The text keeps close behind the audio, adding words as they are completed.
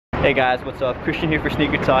Hey guys, what's up? Christian here for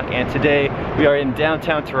SneakerTalk, and today we are in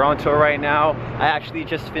downtown Toronto right now. I actually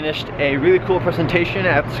just finished a really cool presentation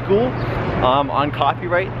at school on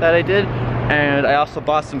copyright that I did, and I also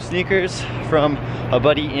bought some sneakers from a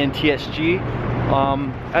buddy in TSG.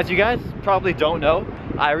 As you guys probably don't know,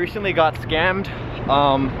 I recently got scammed.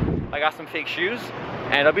 I got some fake shoes,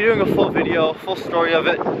 and I'll be doing a full video, full story of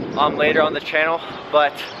it later on the channel,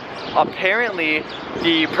 but apparently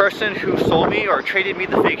the person who sold me or traded me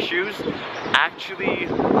the fake shoes actually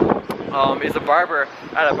is a barber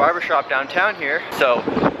at a barber shop downtown here. So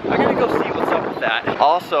I'm gonna go see what's up with that.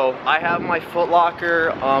 Also, I have my Foot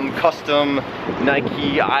Locker custom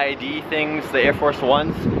Nike ID things, the Air Force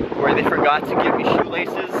Ones, where they forgot to give me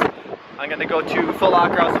shoelaces. I'm gonna go to Foot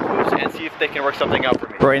Locker House of Hoops and see if they can work something out for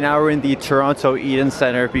me. Right now we're in the Toronto Eden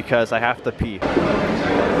Center because I have to pee.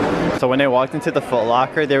 So when I walked into the Foot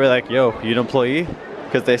Locker, they were like, yo, you an employee?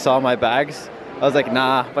 Because they saw my bags. I was like,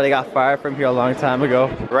 nah, but I got fired from here a long time ago.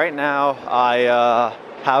 Right now, I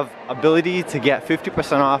have ability to get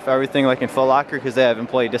 50% off everything like in Foot Locker because they have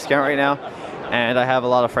employee discount right now. And I have a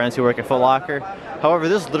lot of friends who work at Foot Locker. However,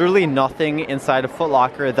 there's literally nothing inside of Foot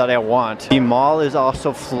Locker that I want. The mall is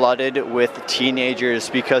also flooded with teenagers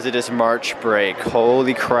because it is March break.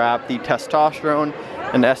 Holy crap, the testosterone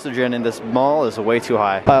and estrogen in this mall is way too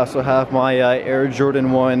high. I also have my Air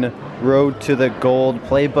Jordan 1 Road to the Gold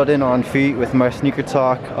play button on feet with my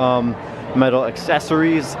SneakerTalk metal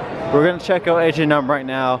accessories. We're gonna check out H&M right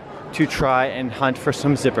now to try and hunt for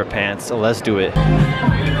some zipper pants. So let's do it.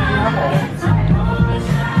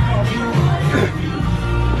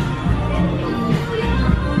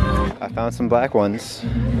 I found some black ones.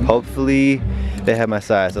 Hopefully they have my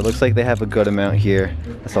size. It looks like they have a good amount here.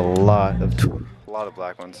 That's a lot of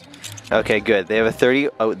black ones. Okay, good. They have a 30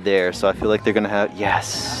 out there, so I feel like they're gonna have,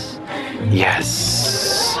 yes.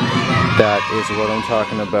 Yes. That is what I'm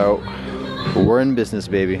talking about. We're in business,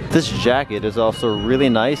 baby. This jacket is also really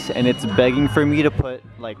nice, and it's begging for me to put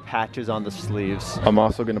like patches on the sleeves. I'm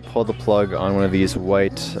also gonna pull the plug on one of these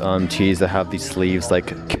white tees that have these sleeves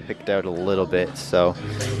like kicked out a little bit, so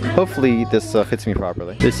hopefully this fits me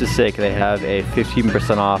properly. This is sick. They have a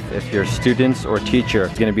 15% off if you're students or teacher.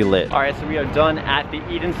 It's gonna be lit. All right, so we are done at the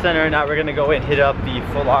Eden Center. Now we're gonna go and hit up the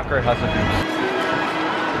Foot Locker House of Hoops.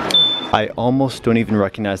 I almost don't even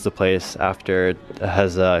recognize the place after it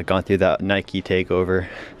has gone through that Nike takeover.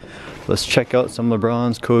 Let's check out some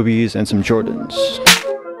LeBrons, Kobe's, and some Jordans.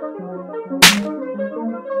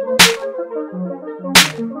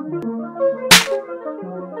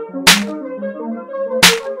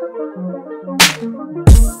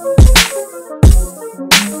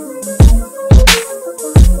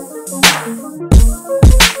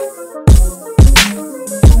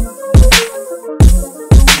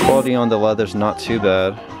 Quality on the leather's not too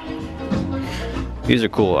bad. These are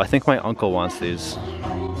cool. I think my uncle wants these.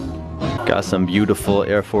 Got some beautiful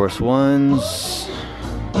Air Force Ones.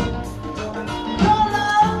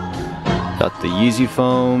 Got the Yeezy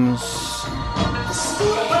foams.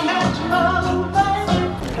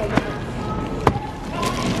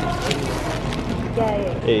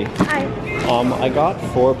 Hey. Hi. I got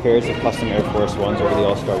 4 pairs of custom Air Force Ones over the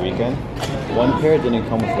All-Star weekend. One pair didn't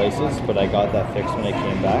come with laces, but I got that fixed when I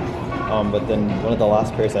came back. But then one of the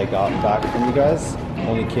last pairs I got back from you guys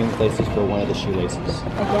only came with laces for one of the shoelaces.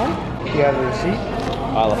 Again? Do you have a receipt?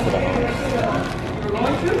 I left it at home.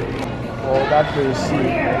 Well, that's the receipt. You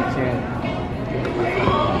can't.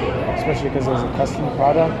 Especially because it was a custom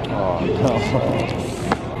product. Oh no.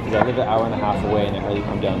 I live an hour and a half away and I hardly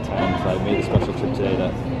come downtown, so I made a special trip today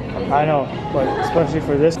that I know, but especially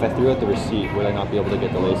for this. If I threw out the receipt, would I not be able to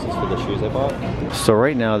get the laces for the shoes I bought? So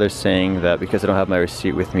right now they're saying that because I don't have my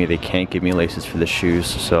receipt with me, they can't give me laces for the shoes.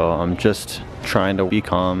 So I'm just trying to be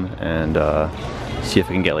calm and see if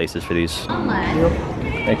I can get laces for these.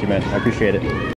 Thank you, man. I appreciate it.